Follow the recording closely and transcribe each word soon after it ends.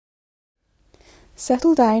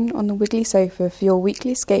Settle down on the Wiggly sofa for your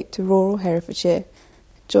weekly escape to rural Herefordshire.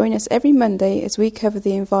 Join us every Monday as we cover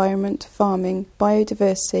the environment, farming,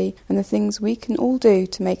 biodiversity and the things we can all do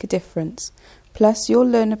to make a difference. Plus, you'll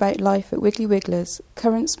learn about life at Wiggly Wigglers,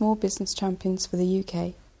 current small business champions for the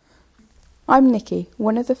UK. I'm Nikki,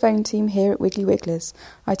 one of the phone team here at Wiggly Wigglers.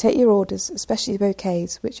 I take your orders, especially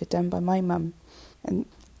bouquets, which are done by my mum. And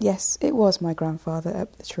yes, it was my grandfather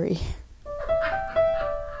up the tree.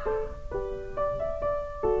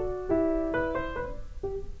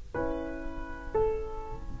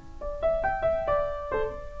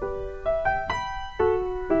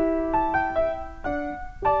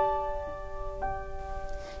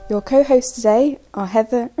 Your co-hosts today are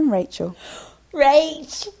Heather and Rachel.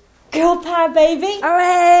 Rach! Girl power, baby!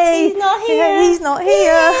 Hooray! He's not here! Yeah, he's not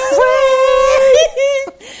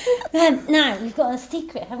here! Now, we've got a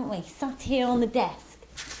secret, haven't we? Sat here on the desk.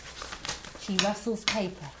 She rustles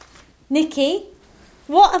paper. Nikki,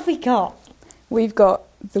 what have we got? We've got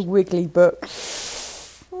the Wiggly book.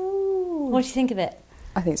 Ooh. What do you think of it?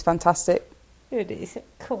 I think it's fantastic. It is.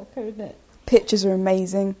 Cool, isn't it? Pictures are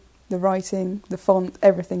amazing. The writing, the font,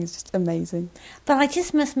 everything is just amazing. But I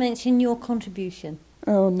just must mention your contribution.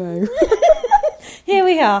 Oh no. Here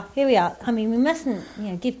we are. I mean, we mustn't,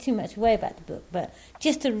 give too much away about the book, but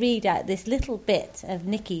just to read out this little bit of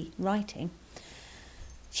Nikki writing.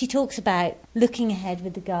 She talks about looking ahead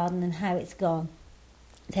with the garden and how it's gone.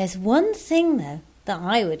 There's one thing, though, that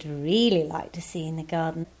I would really like to see in the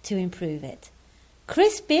garden to improve it.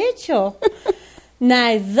 Chris Beardshaw.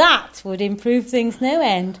 Now that would improve things no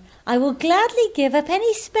end. I will gladly give up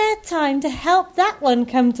any spare time to help that one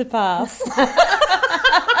come to pass.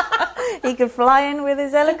 He could fly in with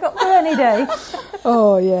his helicopter any day.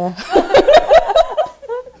 Oh, yeah.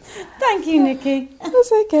 Thank you, Nikki.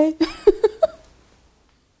 That's okay.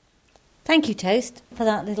 Thank you, Toast, for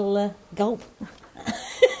that little gulp.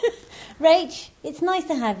 Rach, it's nice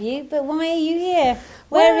to have you, but why are you here?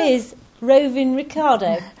 Where is Roving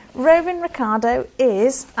Ricardo? Roving Ricardo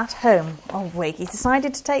is at home all week. He's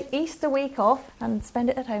decided to take Easter week off and spend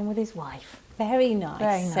it at home with his wife. Very nice.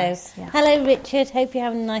 Very nice, So, yeah. Hello, Richard. Hope you're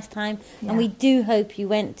having a nice time. Yeah. And we do hope you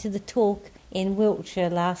went to the talk in Wiltshire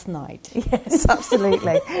last night. Yes,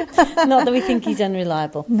 absolutely. Not that we think he's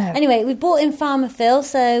unreliable. No. Anyway, we brought in Farmer Phil,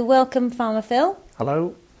 so welcome, Farmer Phil.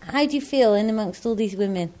 Hello. How do you feel in amongst all these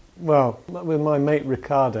women? Well, with my mate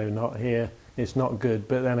Ricardo not here, it's not good.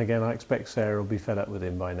 But then again, I expect Sarah will be fed up with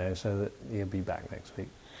him by now, so that he'll be back next week.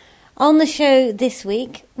 On the show this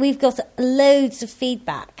week, we've got loads of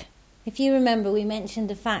feedback. If you remember, we mentioned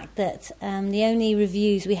the fact that the only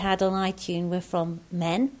reviews we had on iTunes were from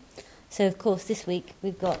men. So, of course, this week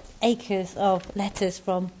we've got acres of letters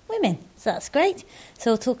from women. So that's great.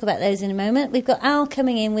 So we'll talk about those in a moment. We've got Al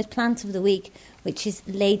coming in with Plant of the Week, which is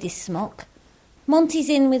Lady's Smock. Monty's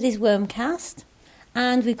in with his Wormcast.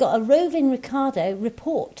 And we've got a Roving Ricardo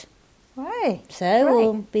report. Right. So Great.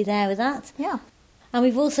 we'll be there with that. Yeah. And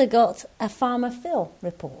we've also got a Farmer Phil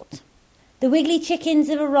report. The Wiggly chickens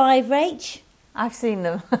have arrived, Rach. I've seen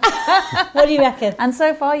them. What do you reckon? And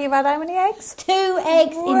so far you've had how many eggs? 2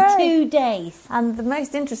 eggs Right. in 2 days. And the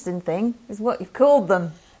most interesting thing is what you've called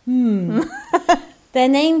them. They're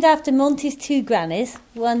named after Monty's 2 grannies.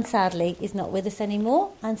 One, sadly, is not with us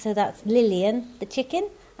anymore. And so that's Lillian, the chicken.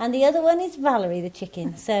 And the other one is Valerie, the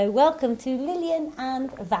chicken. So welcome to Lillian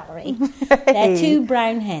and Valerie. They're 2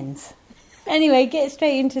 brown hens. Anyway, get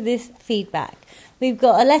straight into this feedback. We've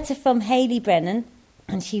got a letter from Hayley Brennan,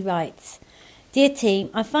 and she writes, Dear team,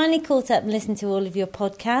 I finally caught up and listened to all of your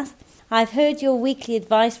podcasts. I've heard your weekly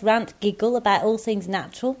advice rant giggle about all things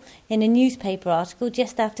natural in a newspaper article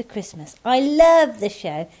just after Christmas. I love the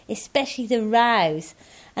show, especially the rows.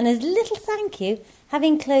 And as a little thank you, have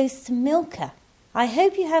enclosed some Milka. I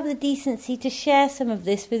hope you have the decency to share some of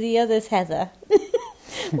this with the others, Heather.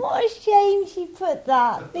 What a shame she put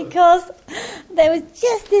that, because there was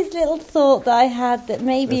just this little thought that I had that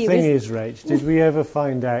maybe The thing is, Rach, did we ever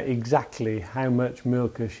find out exactly how much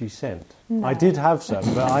Milka she sent? No. I did have some,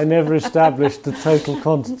 but I never established the total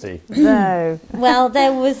quantity. No. Well,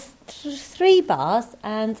 there was 3 bars,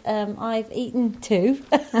 and I've eaten 2.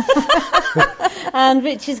 And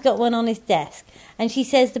Richard's got one on his desk. And she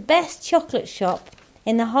says the best chocolate shop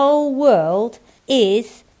in the whole world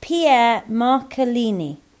is Pierre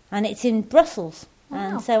Marcolini, and it's in Brussels. Wow.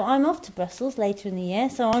 And so I'm off to Brussels later in the year,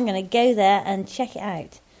 so I'm going to go there and check it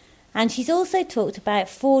out. And she's also talked about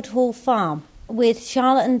Ford Hall Farm, with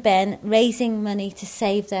Charlotte and Ben raising money to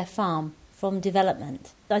save their farm from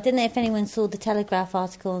development. I don't know if anyone saw the Telegraph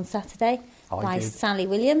article on Saturday by did. Sally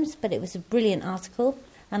Williams, but it was a brilliant article.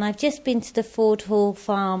 And I've just been to the Ford Hall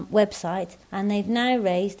Farm website, and they've now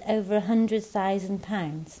raised over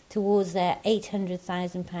 £100,000 towards their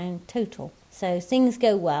 £800,000 total. So things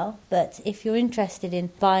go well, but if you're interested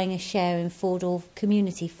in buying a share in Ford Hall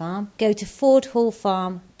Community Farm, go to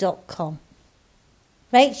fordhallfarm.com.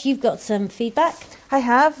 Rach, you've got some feedback. I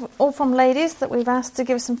have, all from ladies that we've asked to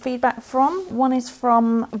give us some feedback from. One is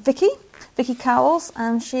from Vicky Cowles,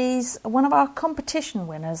 and she's one of our competition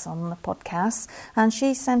winners on the podcast, and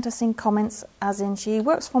she sent us in comments, as in she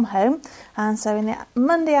works from home, and so in the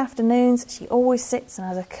Monday afternoons she always sits and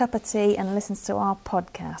has a cup of tea and listens to our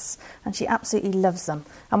podcasts, and she absolutely loves them.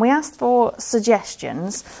 And we asked for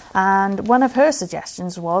suggestions, and one of her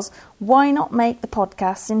suggestions was, why not make the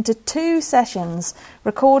podcasts into 2 sessions,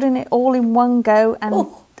 recording it all in one go and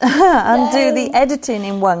do the editing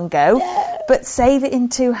in one go, but save it in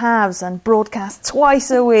 2 halves and broadcast twice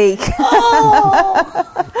a week.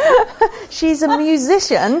 She's a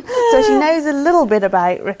musician, so she knows a little bit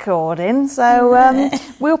about recording, so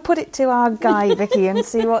we'll put it to our guy Vicky and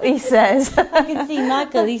see what he says. I can see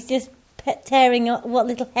Michael, he's just tearing up what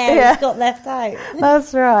little hair he's got left out.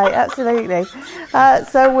 That's right, absolutely.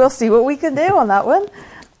 So we'll see what we can do on that one.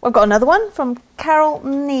 We've got another one from Carol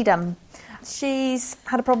Needham. She's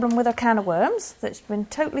had a problem with her can of worms that's been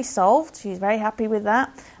totally solved. She's very happy with that.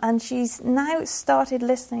 And she's now started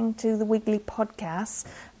listening to the Wiggly Podcasts.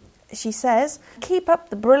 She says, keep up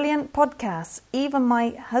the brilliant podcasts. Even my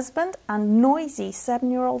husband and noisy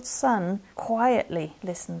 7-year-old son quietly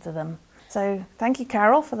listen to them. So thank you,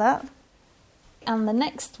 Carol, for that. And the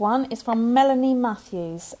next one is from Melanie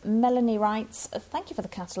Matthews. Melanie writes, thank you for the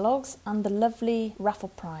catalogues and the lovely raffle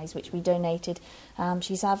prize which we donated.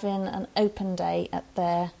 She's having an open day at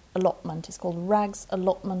their allotment. It's called Rags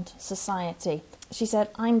Allotment Society. She said,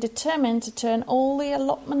 I'm determined to turn all the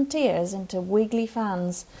allotmenteers into Wiggly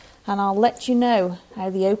fans, and I'll let you know how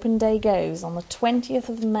the open day goes on the 20th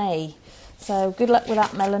of May. So good luck with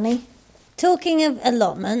that, Melanie. Talking of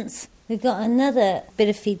allotments, we've got another bit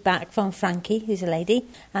of feedback from Frankie, who's a lady,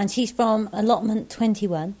 and she's from Allotment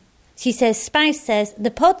 21. She says, Spouse says,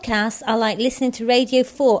 the podcasts are like listening to Radio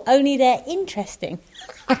 4, only they're interesting.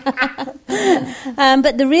 But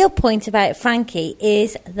the real point about Frankie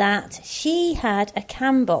is that she had a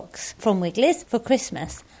can box from Wiggly's for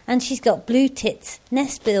Christmas, and she's got Blue Tits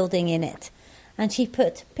nest building in it. And she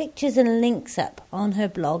put pictures and links up on her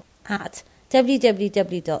blog at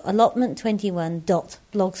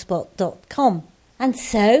www.allotment21.blogspot.com. And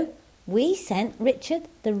so we sent Richard,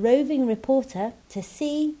 the roving reporter, to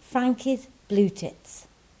see Frankie's Blue Tits.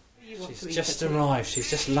 She's just arrived. She's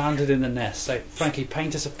just landed in the nest. So, Frankie,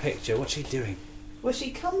 paint us a picture. What's she doing? Well,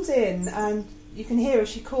 she comes in and you can hear her.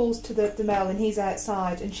 She calls to the male and he's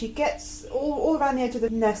outside, and she gets all around the edge of the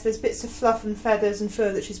nest. There's bits of fluff and feathers and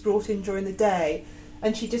fur that she's brought in during the day.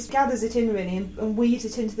 And she just gathers it in really and weaves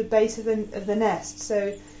it into the base of the nest.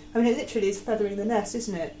 So, I mean, it literally is feathering the nest,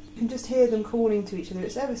 isn't it? You can just hear them calling to each other.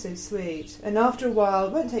 It's ever so sweet. And after a while,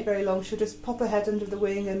 it won't take very long, she'll just pop her head under the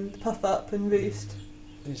wing and puff up and roost.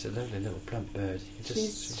 She's a lovely little plump bird.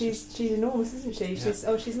 She's enormous, isn't she?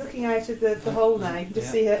 Yeah. She's looking out of the hole now. You can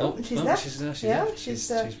just see her. And she's left.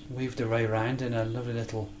 She's weaved her way around in a lovely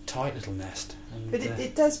little, tight little nest. And, but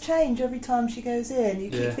it does change every time she goes in. You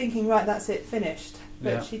keep thinking, right, that's it, finished.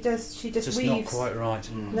 But she just just weaves. Not quite right.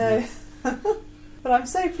 No. But I'm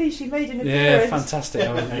so pleased she made an Yeah, appearance. fantastic.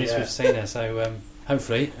 I mean, at least we've seen her. So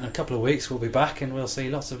hopefully in a couple of weeks we'll be back and we'll see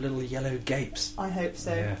lots of little yellow gapes. I hope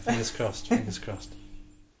so. Yeah, fingers crossed, fingers crossed.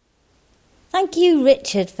 Thank you,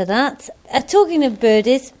 Richard, for that. Talking of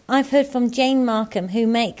birdies, I've heard from Jane Markham, who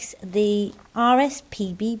makes the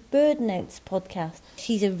RSPB Bird Notes podcast.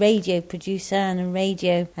 She's a radio producer and a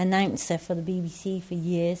radio announcer for the BBC for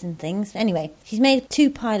years and things. Anyway, she's made 2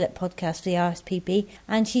 pilot podcasts for the RSPB,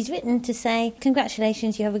 and she's written to say,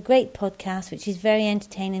 congratulations, you have a great podcast, which is very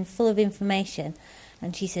entertaining, full of information.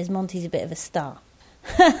 And she says Monty's a bit of a star.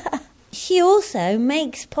 She also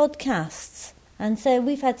makes podcasts. And so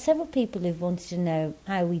we've had several people who've wanted to know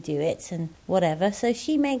how we do it and whatever. So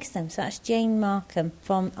she makes them. So that's Jane Markham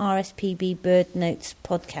from RSPB Bird Notes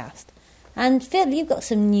podcast. And Phil, you've got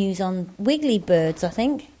some news on wiggly birds, I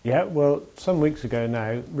think. Yeah, well, some weeks ago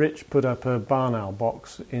now, Rich put up a barn owl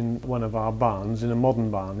box in one of our barns, in a modern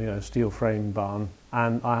barn, steel frame barn.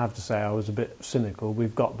 And I have to say I was a bit cynical.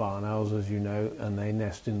 We've got barn owls, as you know, and they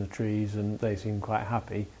nest in the trees and they seem quite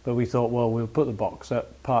happy. But we thought, well, we'll put the box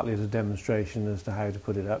up partly as a demonstration as to how to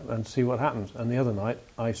put it up and see what happens. And the other night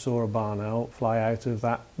I saw a barn owl fly out of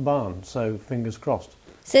that barn, so fingers crossed.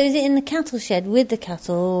 So is it in the cattle shed with the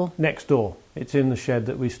cattle? Next door. It's in the shed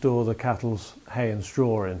that we store the cattle's hay and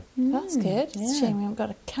straw in. That's good. It's a shame we haven't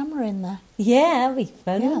got a camera in there. Yeah, that'd be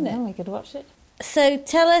fun, Yeah, wouldn't then it? we could watch it. So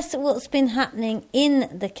tell us what's been happening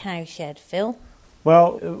in the cowshed, Phil.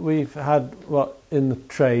 Well, we've had what in the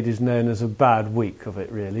trade is known as a bad week of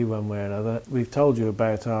it, really, one way or another. We've told you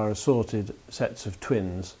about our assorted sets of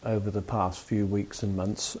twins over the past few weeks and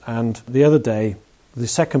months, and the other day, the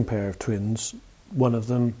second pair of twins, one of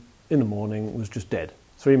them in the morning was just dead.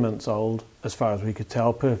 3 months old, as far as we could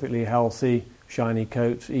tell, perfectly healthy, shiny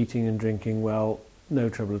coat, eating and drinking well, no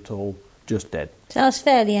trouble at all, just dead. So that's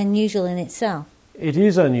fairly unusual in itself. It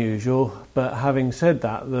is unusual, but having said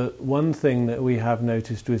that, the one thing that we have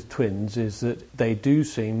noticed with twins is that they do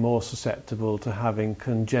seem more susceptible to having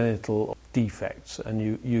congenital defects,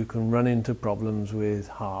 and you can run into problems with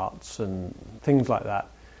hearts and things like that.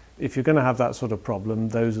 If you're going to have that sort of problem,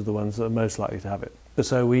 those are the ones that are most likely to have it.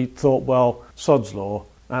 So we thought, well, sod's law,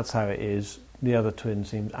 that's how it is. The other twin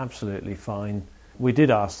seemed absolutely fine. We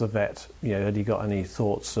did ask the vet, had he got any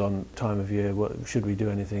thoughts on time of year, should we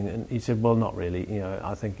do anything? And he said, well, not really.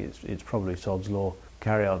 I think it's probably sod's law,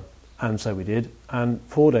 carry on. And so we did. And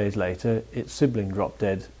 4 days later, its sibling dropped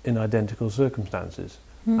dead in identical circumstances.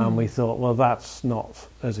 And we thought, well, that's not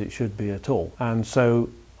as it should be at all. And so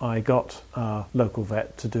I got our local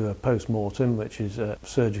vet to do a post-mortem, which is a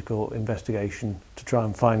surgical investigation to try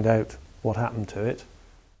and find out what happened to it.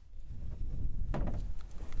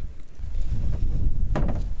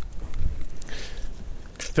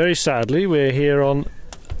 Very sadly, we're here on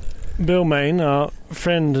Bill Main, our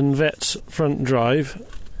friend and vet's front drive,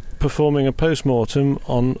 performing a post-mortem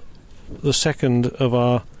on the second of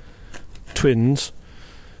our twins,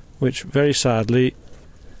 which very sadly,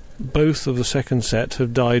 both of the second set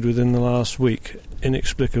have died within the last week,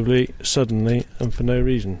 inexplicably, suddenly, and for no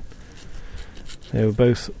reason. They were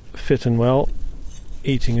both fit and well,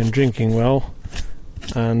 eating and drinking well,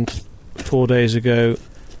 and 4 days ago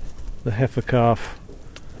the heifer calf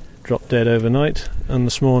dropped dead overnight, and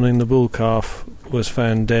this morning the bull calf was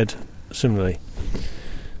found dead similarly.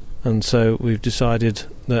 And so we've decided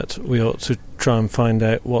that we ought to try and find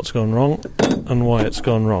out what's gone wrong and why it's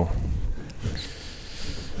gone wrong.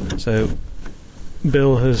 So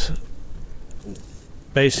Bill has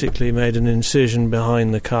basically made an incision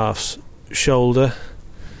behind the calf's shoulder,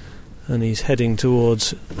 and he's heading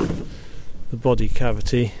towards the body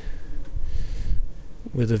cavity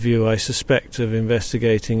with a view, I suspect, of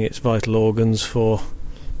investigating its vital organs for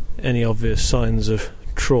any obvious signs of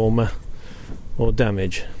trauma or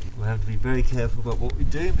damage. We'll have to be very careful about what we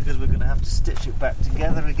do, because we're going to have to stitch it back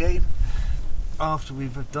together again after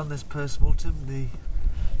we've done this post-mortem. The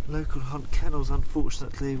local hunt kennels,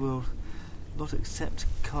 unfortunately, will not accept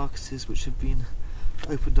carcasses which have been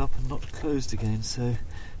opened up and not closed again, so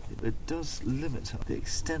it does limit the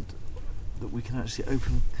extent that we can actually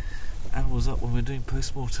open animals up when we're doing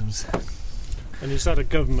post-mortems. And is that a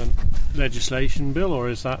government legislation, Bill, or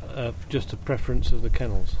is that just a preference of the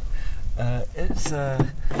kennels? It's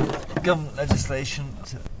government legislation,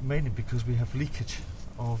 mainly because we have leakage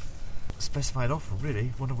of specified offal,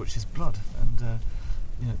 really, one of which is blood, and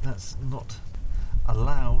that's not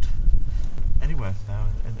allowed anywhere now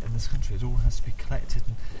in this country. It all has to be collected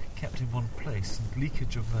and kept in one place, and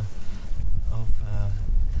leakage of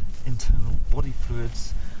internal body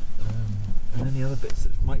fluids and any other bits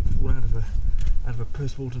that might fall out of a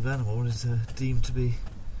post-mortem animal is deemed to be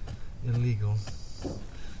illegal.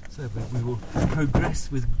 So we will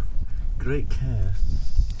progress with great care.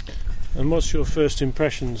 And what's your first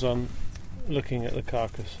impressions on looking at the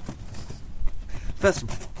carcass? First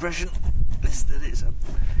impression is that it's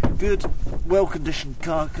a good, well-conditioned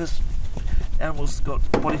carcass. The animal's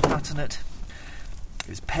got body fat in it.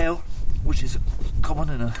 It's pale, which is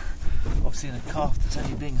common obviously in a calf that's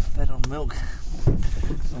only being fed on milk.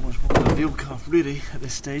 It's not much more than a veal calf, really, at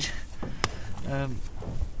this stage.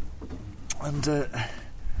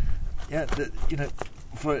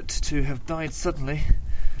 For it to have died suddenly,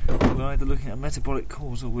 we're either looking at a metabolic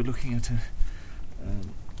cause or we're looking at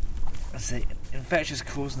infectious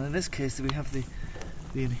cause, and in this case we have the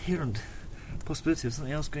inherent possibility of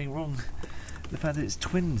something else going wrong. The fact that its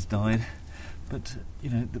twins died, but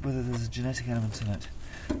whether there's a genetic element in it.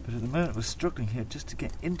 But at the moment we're struggling here just to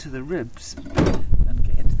get into the ribs and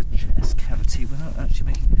get into the chest cavity without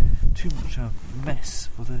actually making too much of a mess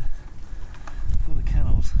for the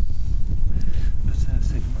kennels.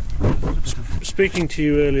 Speaking to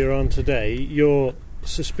you earlier on today, your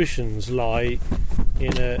suspicions lie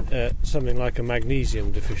in something like a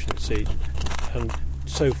magnesium deficiency, and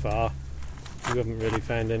so far you haven't really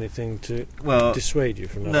found anything to dissuade you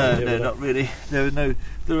from that. No, not really. There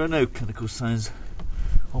are no clinical signs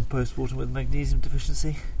on post-mortem with magnesium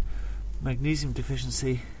deficiency. Magnesium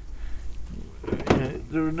deficiency,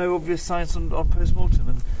 there are no obvious signs on post-mortem,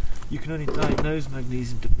 and you can only diagnose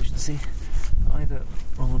magnesium deficiency either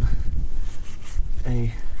on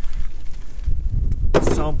a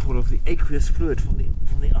sample of the aqueous fluid from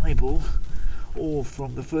the eyeball or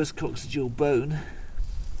from the first coccygeal bone,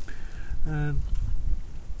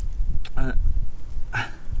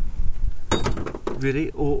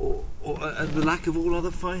 really, or the lack of all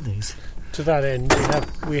other findings. To that end,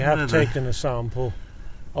 we have taken a sample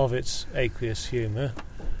of its aqueous humour,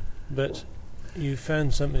 but you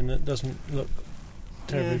found something that doesn't look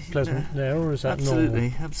terribly pleasant there, or is that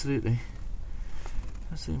normal? Absolutely.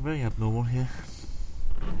 That's very abnormal here.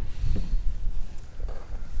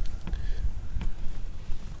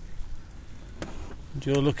 And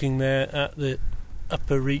you're looking there at the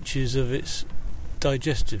upper reaches of its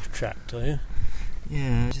digestive tract, are you?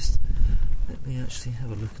 Yeah, just let me actually have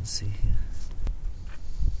a look and see here.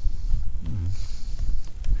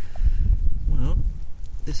 Well,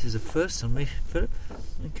 this is a first on me, Philip.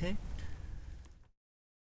 Okay.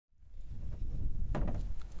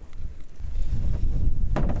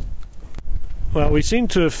 Well, we seem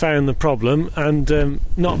to have found the problem, and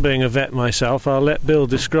not being a vet myself, I'll let Bill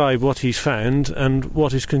describe what he's found and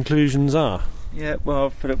what his conclusions are. Yeah, well,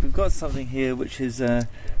 Philip, we've got something here which is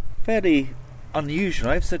fairly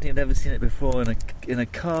unusual. I've certainly never seen it before in a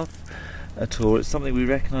calf at all. It's something we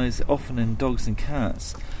recognise often in dogs and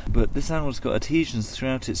cats, but this animal's got adhesions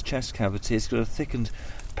throughout its chest cavity. It's got a thickened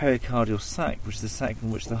pericardial sac, which is the sac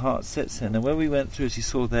in which the heart sits in. And when we went through, as you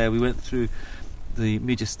saw there, we went through the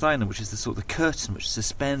mediastinum, which is the sort of the curtain which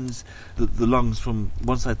suspends the lungs from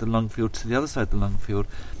one side of the lung field to the other side of the lung field.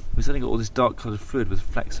 We've suddenly got all this dark coloured fluid with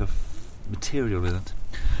flecks of material in it.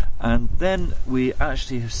 And then we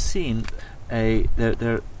actually have seen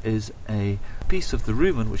there is a piece of the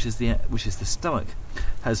rumen, which is the stomach,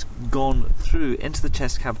 has gone through into the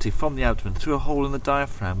chest cavity from the abdomen through a hole in the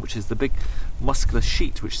diaphragm, which is the big muscular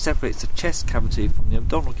sheet which separates the chest cavity from the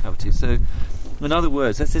abdominal cavity. So, in other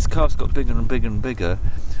words, as this calf's got bigger and bigger and bigger,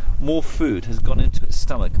 more food has gone into its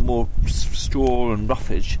stomach, more straw and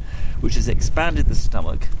roughage, which has expanded the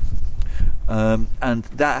stomach, and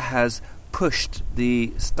that has pushed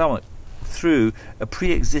the stomach through a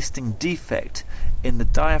pre-existing defect in the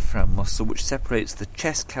diaphragm muscle, which separates the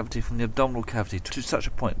chest cavity from the abdominal cavity, to such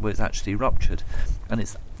a point where it's actually ruptured, and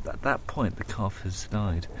it's at that point the calf has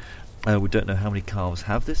died. We don't know how many calves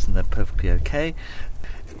have this, and they're perfectly okay.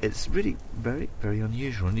 It's really very, very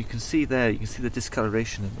unusual, and you can see the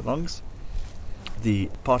discoloration in the lungs. The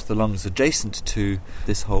part of the lungs adjacent to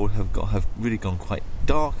this hole have really gone quite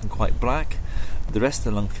dark and quite black. The rest of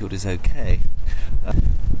the lung field is okay.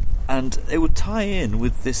 And it would tie in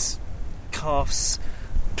with this calf's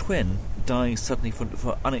twin dying suddenly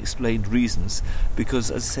for unexplained reasons, because,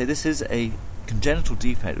 as I say, this is a congenital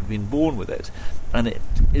defect that had been born with it, and it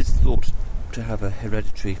is thought to have a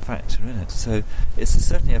hereditary factor in it. So it's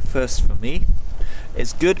certainly a first for me.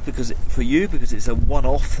 It's good for you because it's a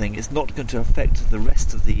one-off thing. It's not going to affect the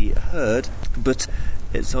rest of the herd, but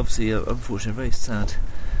it's obviously, unfortunately, a very sad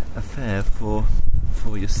affair for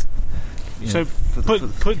your. So,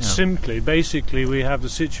 put simply, basically, we have the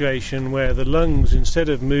situation where the lungs, instead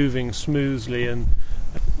of moving smoothly and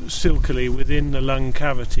silkily within the lung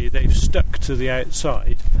cavity, they've stuck to the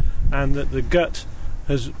outside, and that the gut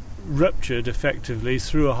has ruptured effectively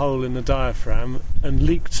through a hole in the diaphragm and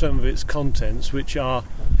leaked some of its contents, which are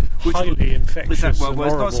highly infectious and horrible.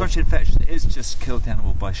 It's not so much infection, it's just killed the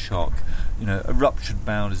animal by shock. A ruptured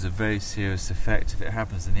bowel is a very serious effect if it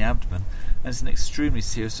happens in the abdomen, and it's an extremely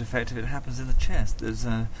serious effect if it happens in the chest.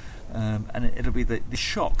 And it'll be the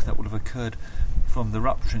shock that would have occurred from the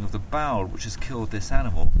rupturing of the bowel which has killed this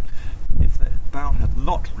animal. If the bowel had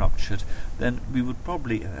not ruptured, then we would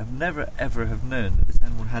probably have never ever have known that this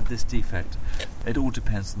animal had this defect. It all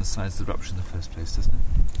depends on the size of the rupture in the first place, doesn't it?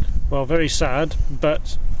 Well, very sad,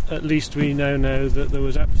 but at least we now know that there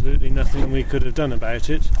was absolutely nothing we could have done about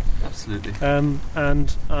it. Absolutely.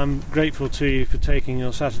 And I'm grateful to you for taking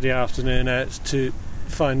your Saturday afternoon out to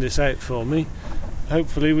find this out for me.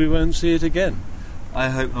 Hopefully we won't see it again. I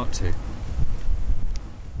hope not to.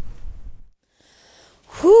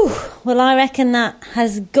 Whew. Well, I reckon that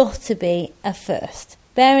has got to be a first.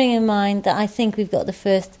 Bearing in mind that I think we've got the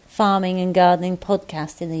first farming and gardening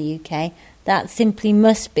podcast in the UK, that simply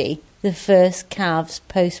must be the first calves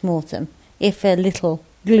post-mortem, if a little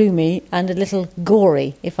gloomy and a little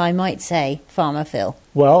gory, if I might say, Farmer Phil.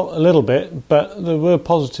 Well, a little bit, but there were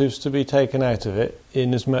positives to be taken out of it.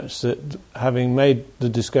 in as much that having made the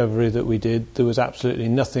discovery that we did, there was absolutely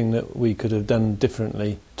nothing that we could have done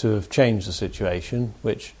differently to have changed the situation,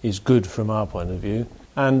 which is good from our point of view.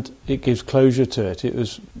 And it gives closure to it. It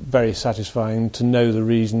was very satisfying to know the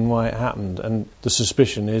reason why it happened, and the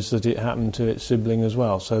suspicion is that it happened to its sibling as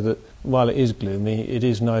well, so that while it is gloomy, it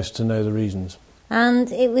is nice to know the reasons.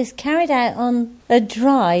 And it was carried out on a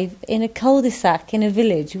drive in a cul-de-sac in a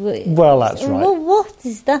village. Well, that's right. Well, what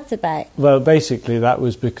is that about? Well, basically that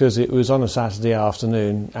was because it was on a Saturday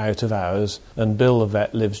afternoon, out of hours, and Bill the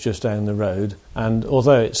vet lives just down the road, and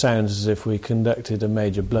although it sounds as if we conducted a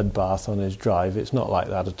major bloodbath on his drive, it's not like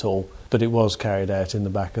that at all, but it was carried out in the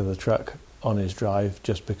back of the truck on his drive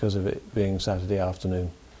just because of it being Saturday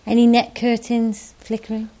afternoon. Any net curtains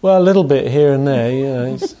flickering? Well, a little bit here and there, you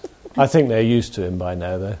know. I think they're used to him by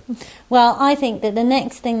now, though. Well, I think that the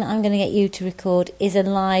next thing that I'm going to get you to record is a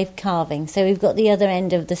live carving. So we've got the other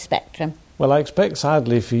end of the spectrum. Well, I expect,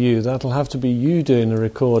 sadly for you, that'll have to be you doing the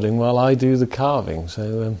recording while I do the carving.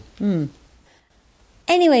 So.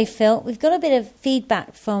 Anyway, Phil, we've got a bit of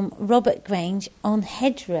feedback from Robert Grange on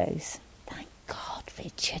hedgerows. Thank God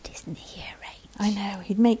Richard isn't here, right? I know,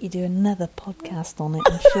 he'd make you do another podcast on it,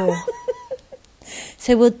 I'm sure.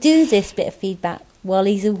 So we'll do this bit of feedback while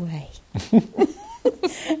he's away.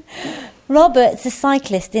 Robert's a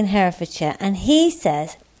cyclist in Herefordshire, and he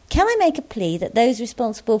says, can I make a plea that those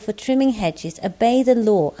responsible for trimming hedges obey the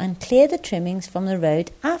law and clear the trimmings from the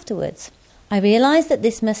road afterwards? I realise that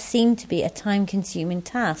this must seem to be a time-consuming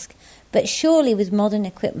task, but surely with modern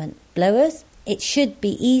equipment, blowers, it should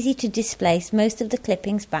be easy to displace most of the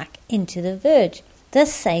clippings back into the verge,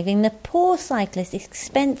 thus saving the poor cyclist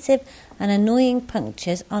expensive and annoying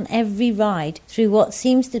punctures on every ride through what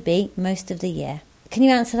seems to be most of the year. Can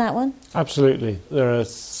you answer that one? Absolutely. There are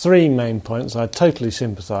 3 main points. I totally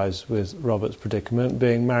sympathise with Robert's predicament.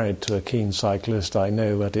 Being married to a keen cyclist, I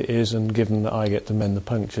know what it is, and given that I get to mend the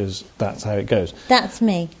punctures, that's how it goes. That's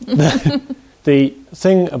me. The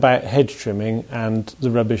thing about hedge trimming and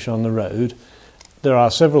the rubbish on the road, there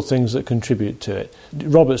are several things that contribute to it.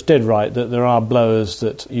 Robert's dead right that there are blowers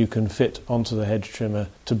that you can fit onto the hedge trimmer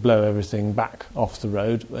to blow everything back off the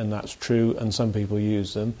road, and that's true, and some people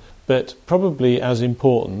use them. But probably as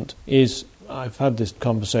important is, I've had this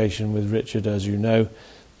conversation with Richard, as you know,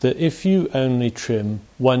 that if you only trim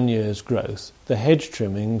 1 year's growth, the hedge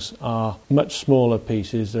trimmings are much smaller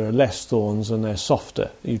pieces, there are less thorns and they're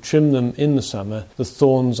softer. You trim them in the summer, the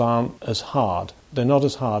thorns aren't as hard. They're not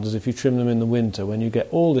as hard as if you trim them in the winter when you get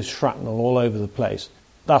all this shrapnel all over the place.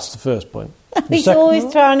 That's the first point. He's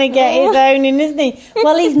always trying to get his own in, isn't he?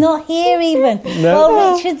 Well, he's not here even. No.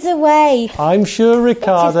 Well, Richard's away. I'm sure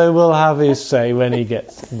Ricardo will have his say when he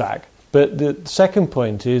gets back. But the second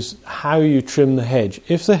point is how you trim the hedge.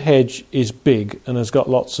 If the hedge is big and has got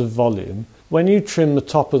lots of volume, when you trim the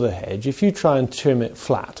top of the hedge, if you try and trim it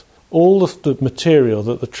flat, all of the material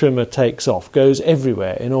that the trimmer takes off goes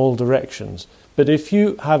everywhere in all directions. But if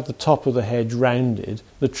you have the top of the hedge rounded,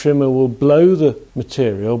 the trimmer will blow the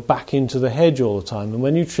material back into the hedge all the time. And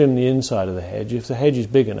when you trim the inside of the hedge, if the hedge is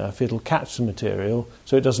big enough, it'll catch the material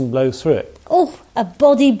so it doesn't blow through it. Oh, a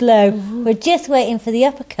body blow. We're just waiting for the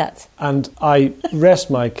uppercut. And I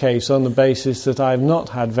rest my case on the basis that I've not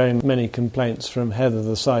had very many complaints from Heather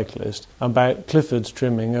the cyclist about Clifford's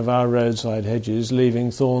trimming of our roadside hedges,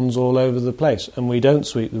 leaving thorns all over the place. And we don't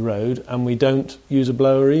sweep the road, and we don't use a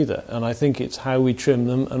blower either. And I think it's how we trim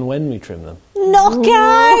them and when we trim them.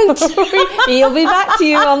 Knockout! He'll be back to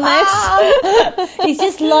you on this. He's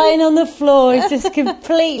just lying on the floor. He's just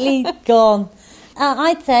completely gone.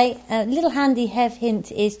 I'd say a little handy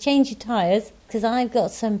hint is change your tyres, because I've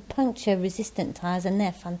got some puncture-resistant tyres and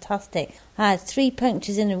they're fantastic. I had 3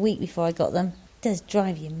 punctures in a week before I got them. It does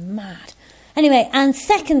drive you mad. Anyway, and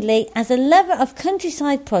secondly, as a lover of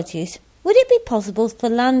countryside produce, would it be possible for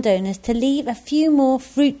landowners to leave a few more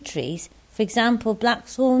fruit trees, for example,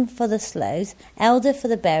 blackthorn for the sloes, elder for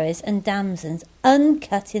the berries and damsons,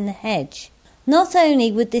 uncut in the hedge? Not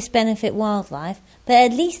only would this benefit wildlife, but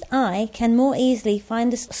at least I can more easily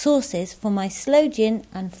find the sources for my sloe gin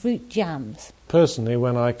and fruit jams. Personally,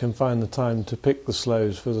 when I can find the time to pick the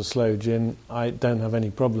sloes for the sloe gin, I don't have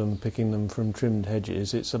any problem picking them from trimmed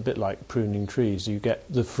hedges. It's a bit like pruning trees. You get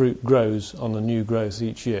the fruit grows on the new growth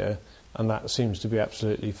each year, and that seems to be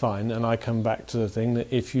absolutely fine. And I come back to the thing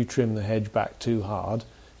that if you trim the hedge back too hard,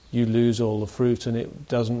 you lose all the fruit and it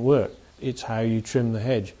doesn't work. It's how you trim the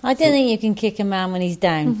hedge. I don't think you can kick a man when he's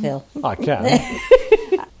down, Phil. I can.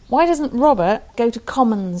 Why doesn't Robert go to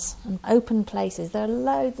commons and open places? There are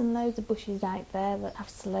loads and loads of bushes out there that have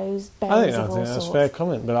sloes, berries of all sorts. That's a fair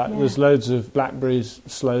comment, but there's loads of blackberries,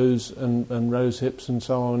 sloes and rose hips and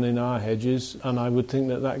so on in our hedges, and I would think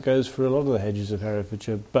that goes for a lot of the hedges of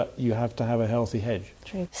Herefordshire, but you have to have a healthy hedge.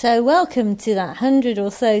 True. So welcome to that 100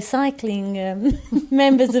 or so cycling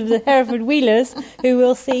members of the Hereford Wheelers who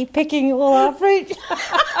will see picking all our fruit.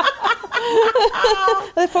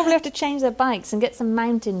 They'll probably have to change their bikes and get some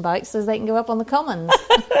mountain bikes so they can go up on the commons.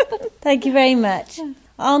 Thank you very much.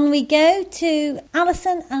 On we go to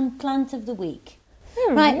Alison and Plant of the Week.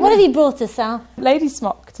 Right, what have you brought us, Al? Lady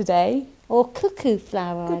smock today. Or cuckoo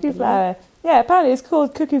flower, I Cuckoo believe. flower. Yeah, apparently it's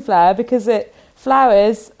called cuckoo flower because it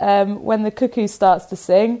flowers when the cuckoo starts to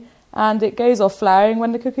sing, and it goes off flowering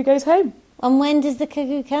when the cuckoo goes home. And when does the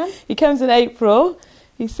cuckoo come? He comes in April,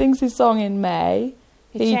 he sings his song in May,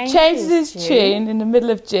 he changes his tune in the middle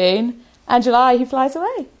of June, and July he flies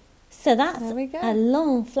away. So that's There we go. a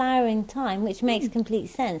long flowering time, which makes complete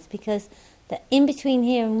sense because in between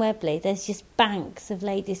here and Webley, there's just banks of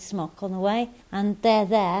lady smock on the way, and they're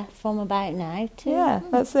there from about now too. Yeah,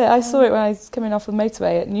 that's it. I saw it when I was coming off the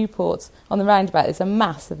motorway at Newport on the roundabout. There's a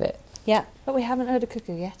mass of it. Yeah. But we haven't heard a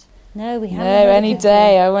cuckoo yet. No, we haven't. No, heard any of it.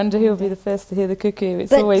 day. I wonder who'll be the first to hear the cuckoo. It's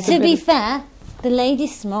But always to a be bit fair, the lady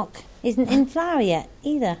smock isn't in flower yet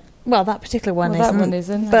either. Well, that particular one Well, isn't. that one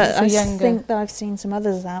isn't. But It's a I younger. think that I've seen some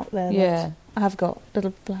others out there that have got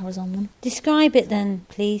little flowers on them. Describe it then,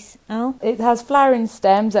 please, Al. It has flowering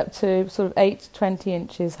stems up to sort of 8 to 20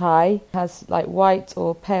 inches high. It has like white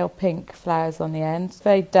or pale pink flowers on the end. It's a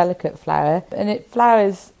very delicate flower. And it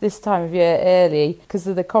flowers this time of year early because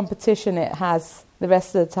of the competition it has the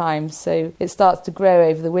rest of the time. So it starts to grow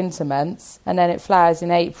over the winter months, and then it flowers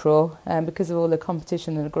in April because of all the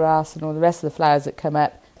competition in the grass and all the rest of the flowers that come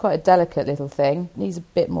up. Quite a delicate little thing. Needs a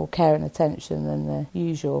bit more care and attention than the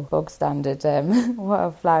usual bog standard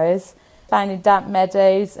wildflowers. Found in damp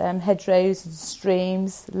meadows, hedgerows and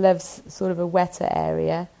streams. Loves sort of a wetter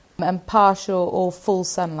area. And partial or full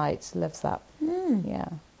sunlight. Loves that. Yeah.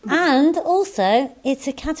 And also, it's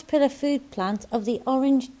a caterpillar food plant of the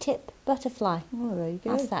orange tip butterfly. Oh, there you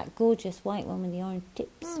go. That's that gorgeous white one with the orange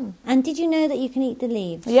tips. And did you know that you can eat the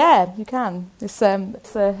leaves? Yeah, you can. It's a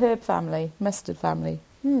herb family, mustard family.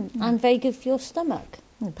 And very good for your stomach.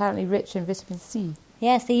 Apparently rich in vitamin C.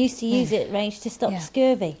 Yes, they used to use it, Rach, to stop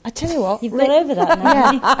scurvy. I tell you what, You've got over that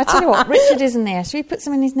now. yeah, I tell you what, Richard isn't there. Should we put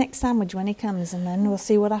some in his next sandwich when he comes, and then we'll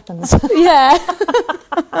see what happens? Yeah.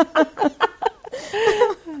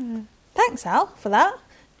 Thanks, Al, for that.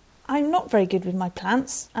 I'm not very good with my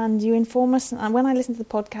plants, and you inform us, and when I listen to the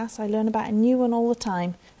podcast, I learn about a new one all the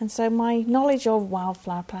time. And so my knowledge of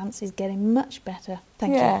wildflower plants is getting much better.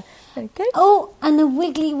 Thank you. Okay. Oh, and the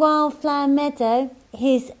Wiggly Wildflower Meadow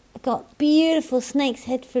has got beautiful snake's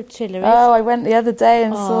head fritillaries. Oh, I went the other day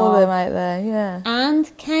and saw them out there, yeah.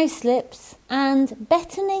 And cowslips and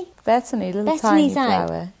Bethany. Bethany, little Bethany's tiny out.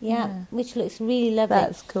 flower. Yeah, which looks really lovely.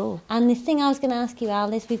 That's cool. And the thing I was going to ask you,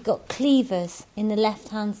 Al, is we've got cleavers in the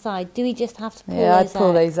left-hand side. Do we just have to pull Yeah, those I'd pull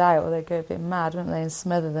out? those out or they'd go a bit mad, wouldn't they, and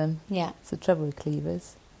smother them. Yeah. It's the trouble with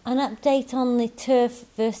cleavers. An update on the turf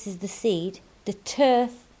versus the seed. The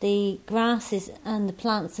turf, the grasses and the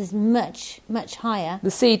plants is much, much higher. The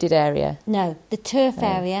seeded area? No, the turf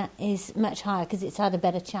area is much higher because it's had a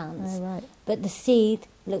better chance. Oh, right. But the seed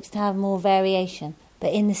looks to have more variation.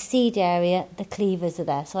 But in the seed area, the cleavers are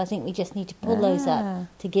there. So I think we just need to pull those up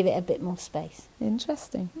to give it a bit more space.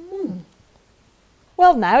 Interesting.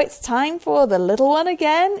 Well, now it's time for the little one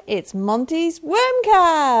again. It's Monty's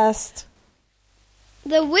Wormcast.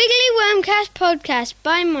 The Wiggly Wormcast podcast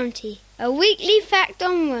by Monty. A weekly fact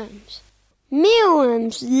on worms.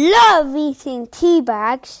 Mealworms love eating tea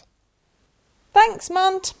bags. Thanks,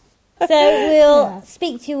 Mont. So we'll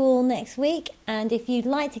speak to you all next week. And if you'd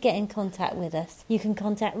like to get in contact with us, you can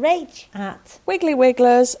contact Rach at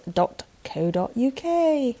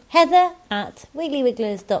wigglywigglers.co.uk. Heather at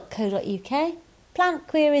wigglywigglers.co.uk. Plant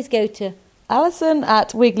queries go to Alison at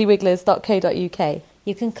wigglywigglers.co.uk.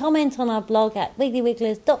 You can comment on our blog at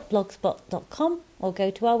wigglywigglers.blogspot.com or go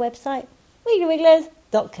to our website,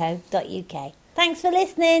 wigglywigglers.co.uk. Thanks for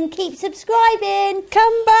listening. Keep subscribing.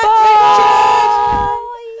 Come back, Bye.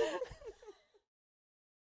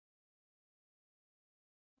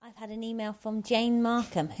 I've had an email from Jane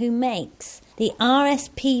Markham, who makes the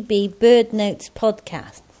RSPB Bird Notes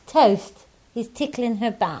podcast. Toast is tickling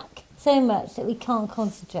her back so much that we can't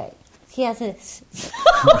concentrate. She has a...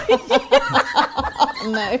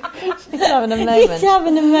 No, she's having a moment. She's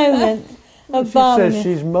having a moment. a She balm. says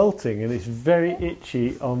she's molting and it's very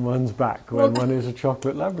itchy on one's back when one is a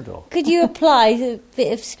chocolate Labrador. Could you apply a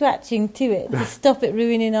bit of scratching to it to stop it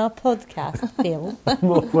ruining our podcast, Phil? I'm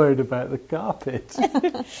more worried about the carpet.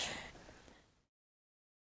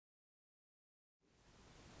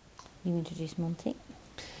 You introduce Monty.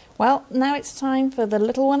 Well, now it's time for the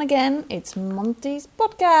little one again. It's Monty's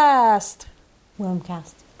podcast.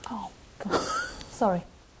 Wormcast. Oh, God. Sorry.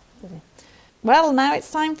 Well, now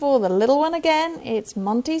it's time for the little one again. It's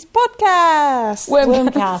Monty's podcast.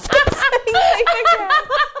 Wormcast. That's really funny.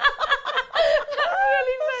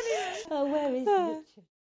 Oh, where is Richard?